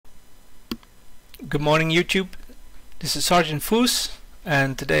Good morning YouTube, this is Sergeant Foos,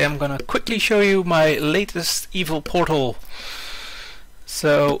 and today I'm gonna quickly show you my latest evil portal.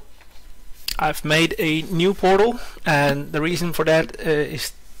 So I've made a new portal, and the reason for that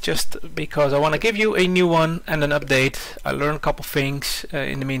is just because I want to give you a new one and an update. I learned a couple things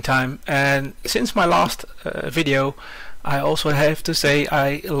in the meantime, and since my last video I also have to say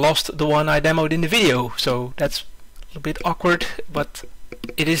I lost the one I demoed in the video, so that's a little bit awkward, but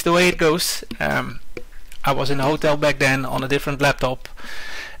it is the way it goes. I was in a hotel back then on a different laptop,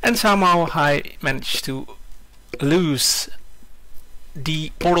 and somehow I managed to lose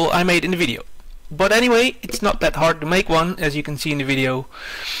the portal I made in the video. But anyway, it's not that hard to make one, as you can see in the video.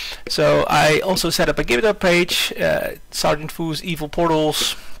 So I also set up a Github page, Sergeant Foos Evil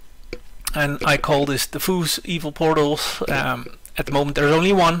Portals, and I call this the Foos Evil Portals. At the moment there's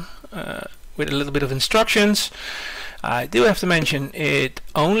only one, with a little bit of instructions. I do have to mention it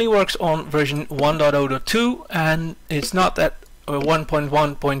only works on version 1.0.2, and it's not at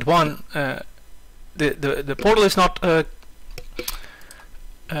 1.1.1. The portal is not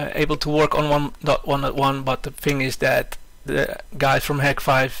able to work on 1.1.1, but the thing is that the guys from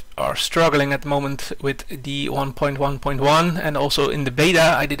Hak5 are struggling at the moment with the 1.1.1, and also in the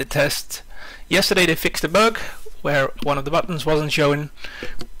beta I did a test yesterday. They fixed a bug where one of the buttons wasn't showing.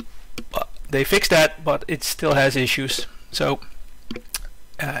 They fixed that, but it still has issues. So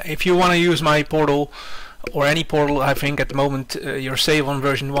if you want to use my portal or any portal, I think at the moment you're safe on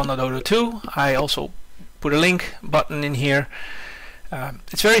version 1.0.2. I also put a link button in here.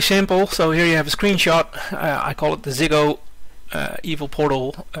 It's very simple. So here you have a screenshot. I call it the Ziggo Evil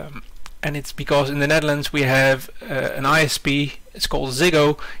Portal, and it's because in the Netherlands we have an ISP. It's called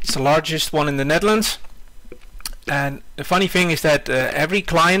Ziggo. It's the largest one in the Netherlands. And the funny thing is that every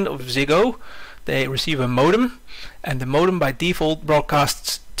client of Ziggo, they receive a modem, and the modem by default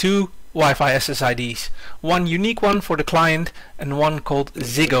broadcasts two Wi-Fi SSIDs, one unique one for the client and one called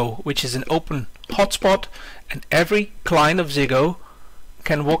Ziggo, which is an open hotspot, and every client of Ziggo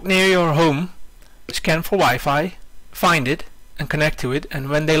can walk near your home, scan for Wi-Fi, find it and connect to it, and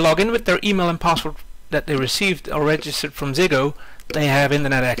when they log in with their email and password that they received or registered from Ziggo, they have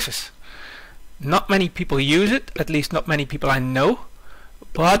internet access. Not many people use it, at least not many people I know,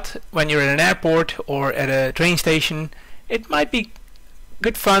 but when you're at an airport or at a train station, it might be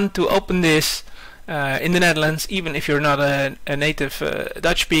good fun to open this in the Netherlands, even if you're not a native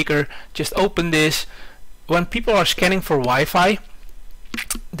Dutch speaker. Just open this. When people are scanning for Wi-Fi,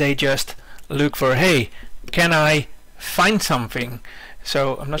 they just look for, hey, can I find something?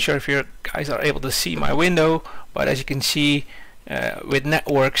 So I'm not sure if you guys are able to see my window, but as you can see, with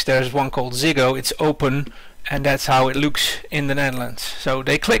networks there's one called Ziggo. It's open, and that's how it looks in the Netherlands. So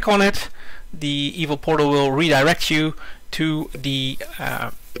they click on it, the evil portal will redirect you to the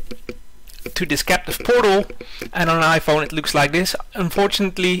this captive portal, and on an iPhone it looks like this.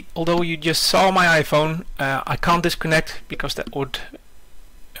 Unfortunately, although you just saw my iPhone, I can't disconnect because that would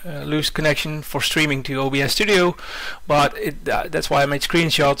lose connection for streaming to OBS Studio, but that's why I made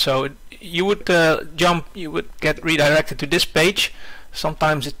screenshots. So you would you would get redirected to this page.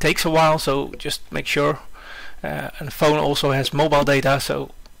 Sometimes it takes a while, so just make sure. And the phone also has mobile data,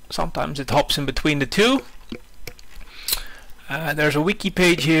 so sometimes it hops in between the two. There's a wiki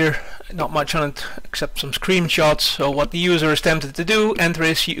page here, not much on it except some screenshots. So what the user is tempted to do: enter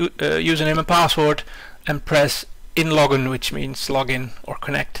his username and password and press in login, which means login or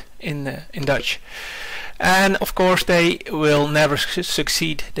connect in Dutch. And of course they will never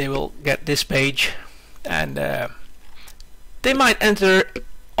succeed. They will get this page, and they might enter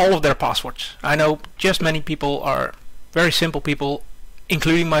all of their passwords. I know just many people are very simple people,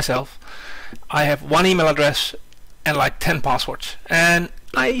 including myself. I have one email address and like 10 passwords, and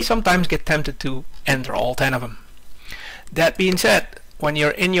I sometimes get tempted to enter all 10 of them. That being said, when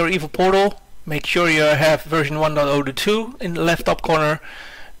you're in your evil portal, make sure you have version 1.0.2 in the left top corner.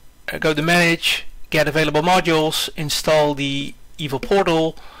 Go to manage, get available modules, install the evil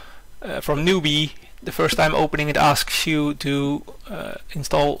portal from Newbie. The first time opening it asks you to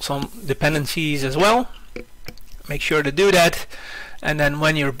install some dependencies as well. Make sure to do that, and then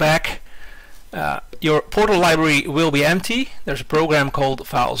when you're back, your portal library will be empty. There's a program called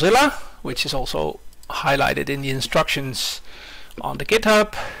FileZilla, which is also highlighted in the instructions on the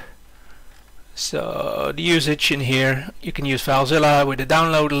GitHub. So the usage in here, you can use FileZilla with the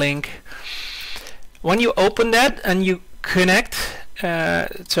download link. When you open that and you connect,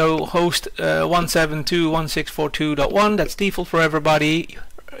 so host 172.168.42.1, that's default for everybody.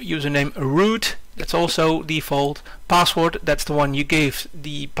 Username root, that's also default. Password, that's the one you gave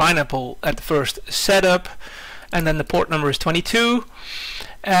the Pineapple at the first setup, and then the port number is 22.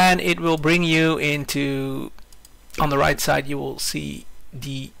 and it will bring you into, on the right side you will see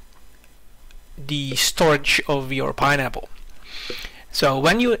the storage of your Pineapple. So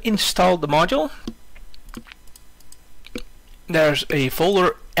when you install the module, there's a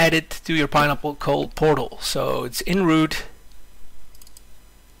folder added to your Pineapple called Portal. So it's in root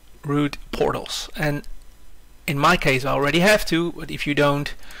portals, and in my case I already have to, but if you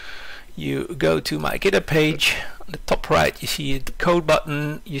don't, you go to my Github page. On the top right you see the code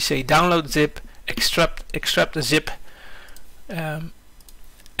button, you say download zip, extract the zip, and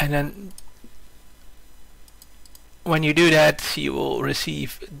then when you do that you will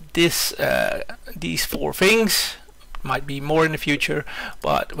receive this these 4 things. Might be more in the future,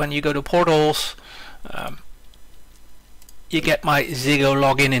 but when you go to portals, you get my Ziggo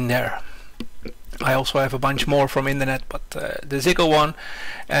login in there. I also have a bunch more from internet, but the Ziggo one,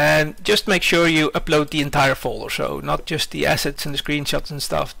 and just make sure you upload the entire folder, so not just the assets and the screenshots and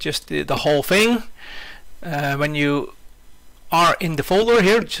stuff, just the whole thing. When you are in the folder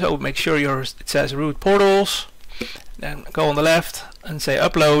here, so make sure it says root portals, then go on the left and say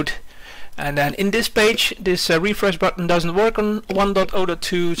upload. And then in this page, this refresh button doesn't work on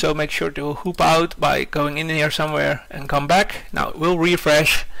 1.0.2, so make sure to hoop out by going in here somewhere and come back. Now it will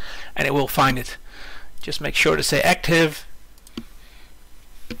refresh and it will find it. Just make sure to say active,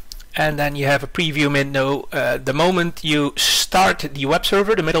 and then you have a preview window. The moment you start the web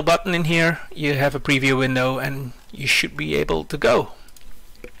server, the middle button in here, you have a preview window and you should be able to go.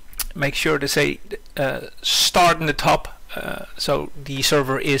 Make sure to say start in the top, so the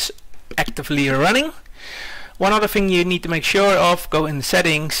server is actively running. One other thing you need to make sure of, go in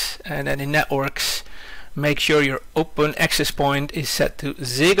settings and then in networks, make sure your open access point is set to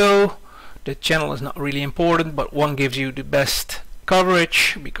Ziggo. The channel is not really important, but 1 gives you the best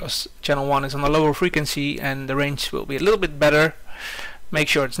coverage because channel 1 is on a lower frequency and the range will be a little bit better. Make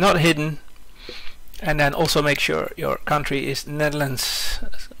sure it's not hidden, and then also make sure your country is Netherlands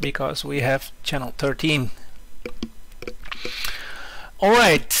because we have channel 13.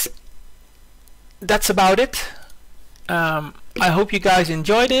 Alright, that's about it. I hope you guys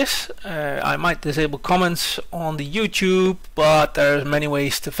enjoy this. I might disable comments on the YouTube, but there's many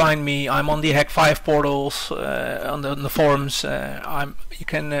ways to find me. I'm on the Hak5 portals, on the forums. You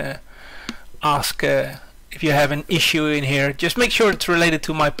can ask if you have an issue in here. Just make sure it's related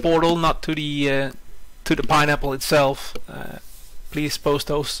to my portal, not to the Pineapple itself. Please post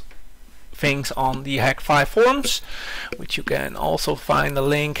those things on the Hak5 forums, which you can also find the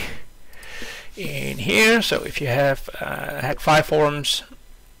link in here. So if you have Hak5 forums,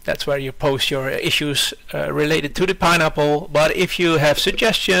 that's where you post your issues related to the Pineapple. But if you have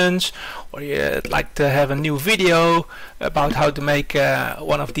suggestions or you'd like to have a new video about how to make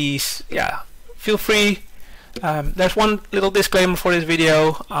one of these, yeah, feel free. There's one little disclaimer for this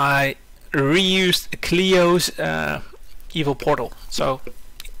video. I reused Kleo's evil portal, so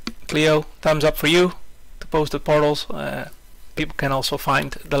Kleo, thumbs up for you to post the portals. People can also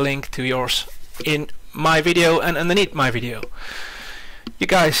find the link to yours in my video and underneath my video. You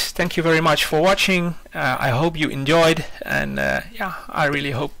guys, thank you very much for watching. I hope you enjoyed, and yeah, I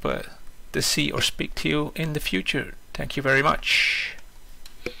really hope to see or speak to you in the future. Thank you very much.